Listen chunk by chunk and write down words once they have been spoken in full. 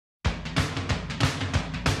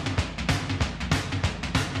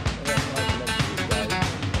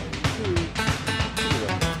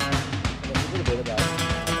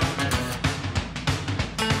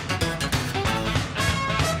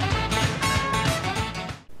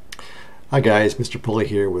Hi guys, Mr. Pulley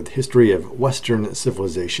here with History of Western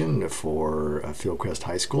Civilization for Fieldcrest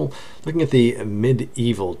High School, looking at the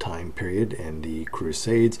medieval time period and the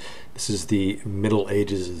Crusades. This is the Middle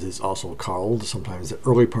Ages, as it's also called, sometimes the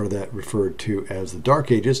early part of that referred to as the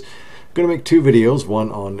Dark Ages. I'm going to make two videos, one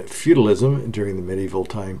on feudalism during the medieval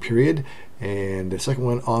time period and the second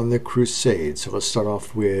one on the Crusades. So let's start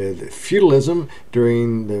off with feudalism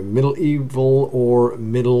during the medieval or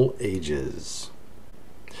Middle Ages.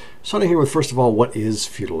 Starting here with, first of all, what is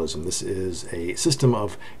feudalism? This is a system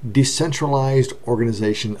of decentralized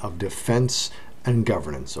organization of defense and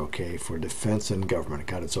governance, okay, for defense and government.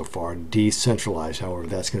 Got it so far. Decentralized, however,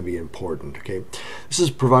 that's going to be important, okay. This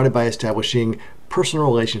is provided by establishing personal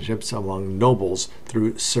relationships among nobles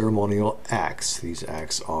through ceremonial acts. These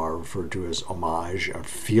acts are referred to as homage or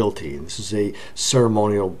fealty. And this is a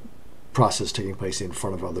ceremonial process taking place in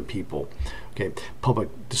front of other people. Okay, public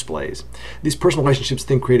displays. These personal relationships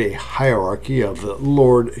then create a hierarchy of the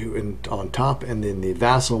lord on top and then the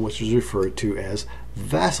vassal, which is referred to as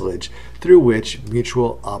vassalage, through which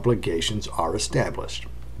mutual obligations are established.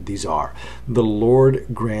 These are: the lord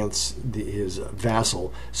grants his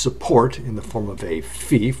vassal support in the form of a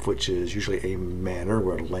fief, which is usually a manor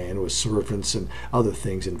where land with servants and other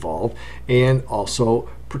things involved, and also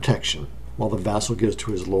protection, while the vassal gives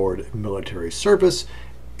to his lord military service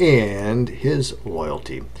and his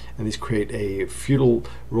loyalty. And these create a feudal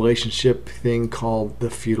relationship thing called the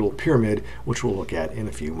feudal pyramid, which we'll look at in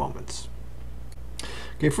a few moments.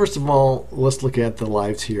 Okay, first of all, let's look at the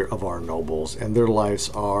lives here of our nobles. And their lives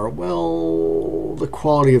are, well, the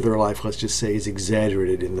quality of their life, let's just say, is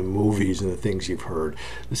exaggerated in the movies and the things you've heard.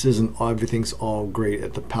 This isn't everything's all great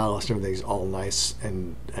at the palace, everything's all nice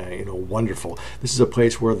and wonderful. This is a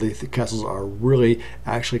place where the castles are really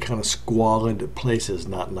actually kind of squalid places,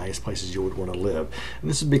 not nice places you would want to live. And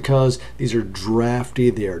this is because these are drafty,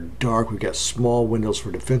 they are dark. We've got small windows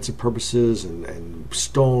for defensive purposes and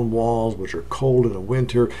stone walls, which are cold in the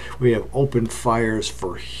winter. We have open fires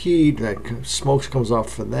for heat, that smoke comes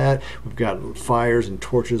off for that. We've got fires and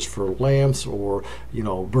torches for lamps, or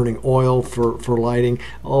burning oil for lighting.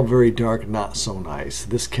 All very dark, not so nice.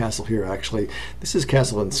 This castle here, actually, this is a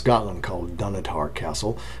castle in Scotland called Dunatar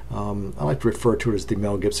Castle. I like to refer to it as the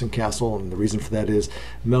Mel Gibson Castle, and the reason for that is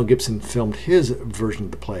Mel Gibson filmed his version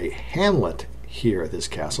of the play Hamlet here at this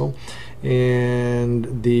castle,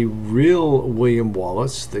 and the real William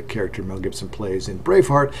Wallace, the character Mel Gibson plays in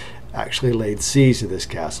Braveheart, actually laid siege to this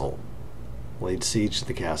castle. Laid siege to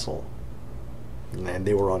the castle, and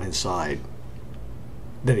they were on his side.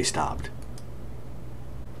 Then he stopped.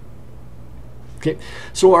 Okay,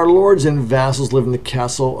 so our lords and vassals live in the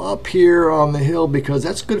castle up here on the hill because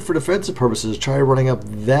that's good for defensive purposes. Try running up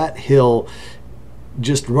that hill,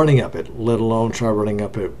 just running up it, let alone try running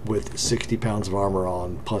up it with 60 pounds of armor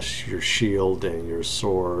on, plus your shield and your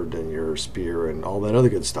sword and your spear and all that other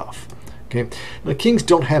good stuff. Okay, now kings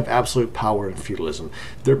don't have absolute power in feudalism.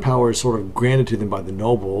 Their power is sort of granted to them by the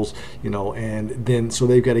nobles, and then so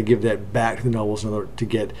they've got to give that back to the nobles in order to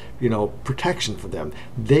get, protection for them.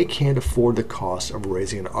 They can't afford the cost of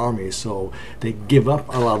raising an army, so they give up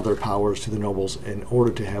a lot of their powers to the nobles in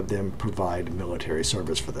order to have them provide military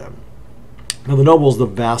service for them. Now the nobles, the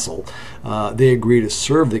vassal, they agree to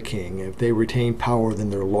serve the king if they retain power within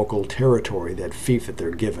their local territory, that fief that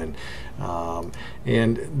they're given.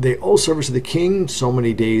 And they owe service to the king, so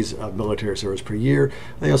many days of military service per year.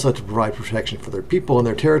 They also have to provide protection for their people and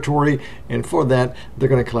their territory, and for that they're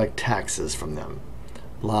going to collect taxes from them.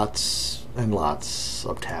 Lots and lots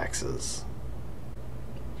of taxes.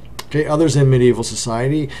 Okay, others in medieval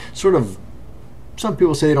society sort of, some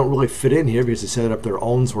people say they don't really fit in here because they set up their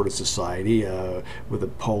own sort of society with the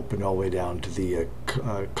Pope and all the way down to the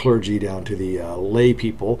clergy, down to the lay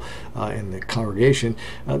people in the congregation.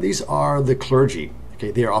 These are the clergy. Okay,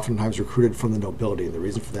 they are oftentimes recruited from the nobility, and the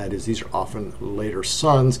reason for that is these are often later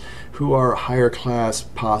sons who are higher class,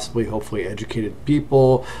 possibly, hopefully educated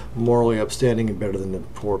people, morally upstanding and better than the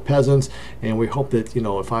poor peasants. And we hope that,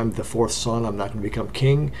 if I'm the fourth son, I'm not going to become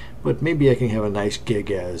king, but maybe I can have a nice gig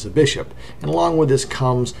as a bishop. And along with this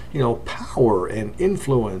comes, power and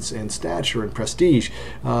influence and stature and prestige.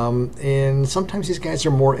 And sometimes these guys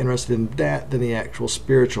are more interested in that than the actual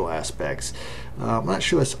spiritual aspects. I'm not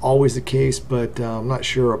sure that's always the case, but I'm not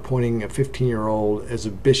sure appointing a 15-year-old as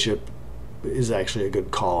a bishop is actually a good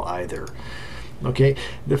call either. Okay,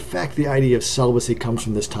 the idea of celibacy comes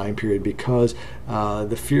from this time period because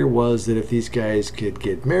the fear was that if these guys could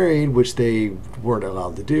get married, which they weren't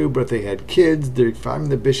allowed to do, but if they had kids, if I'm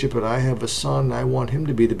the bishop and I have a son, I want him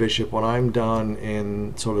to be the bishop when I'm done,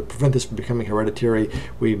 and so to prevent this from becoming hereditary,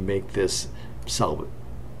 we make this celibate.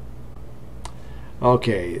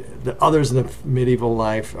 Okay, the others in the medieval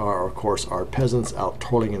life are, of course, our peasants out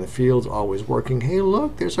toiling in the fields, always working. Hey,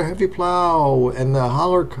 look, there's our heavy plow and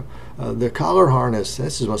the collar harness.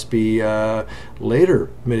 This must be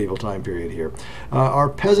later medieval time period here. Our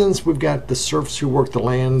peasants, we've got the serfs who work the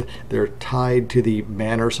land. They're tied to the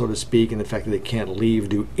manor, so to speak, and the fact that they can't leave,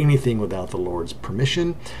 do anything without the Lord's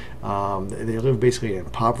permission. They live basically in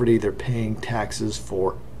poverty. They're paying taxes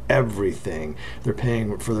for everything. They're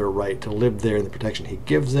paying for their right to live there and the protection he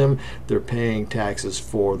gives them. They're paying taxes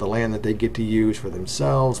for the land that they get to use for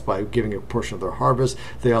themselves by giving a portion of their harvest.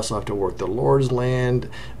 They also have to work the Lord's land.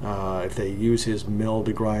 If they use his mill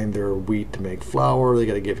to grind their wheat to make flour, they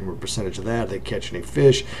got to give him a percentage of that. If they catch any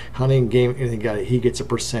fish, hunting, game, anything, he gets a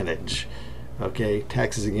percentage. Okay,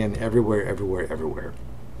 taxes again everywhere, everywhere, everywhere.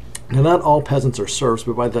 Now, not all peasants are serfs,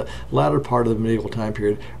 but by the latter part of the medieval time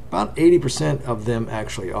period, about 80% of them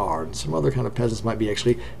actually are. And some other kind of peasants might be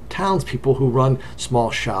actually townspeople who run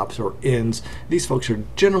small shops or inns. These folks are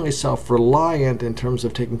generally self-reliant in terms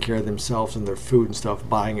of taking care of themselves and their food and stuff,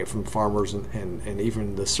 buying it from farmers and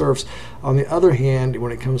even the serfs. On the other hand,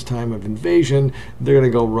 when it comes time of invasion, they're going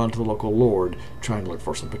to go run to the local lord, trying to look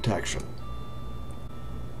for some protection.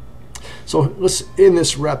 So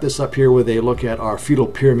let's wrap this up here with a look at our feudal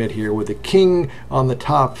pyramid here, with the king on the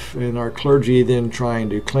top and our clergy then trying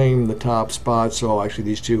to claim the top spot. So actually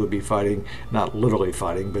these two would be fighting, not literally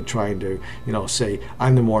fighting, but trying to, say,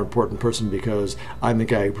 I'm the more important person because I'm the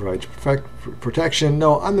guy who provides protection.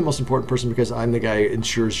 No, I'm the most important person because I'm the guy who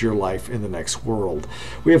ensures your life in the next world.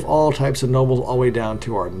 We have all types of nobles all the way down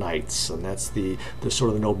to our knights, and that's the sort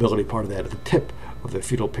of the nobility part of that at the tip of the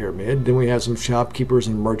feudal pyramid. Then we have some shopkeepers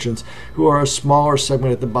and merchants who are a smaller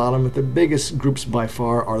segment at the bottom, but the biggest groups by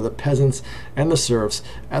far are the peasants and the serfs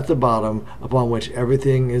at the bottom, upon which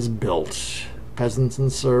everything is built. Peasants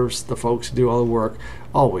and serfs, the folks who do all the work,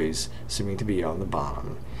 always seeming to be on the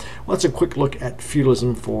bottom. Well, that's a quick look at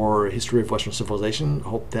feudalism for history of Western civilization.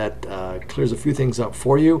 Hope that clears a few things up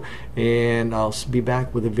for you, and I'll be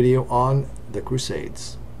back with a video on the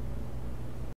Crusades.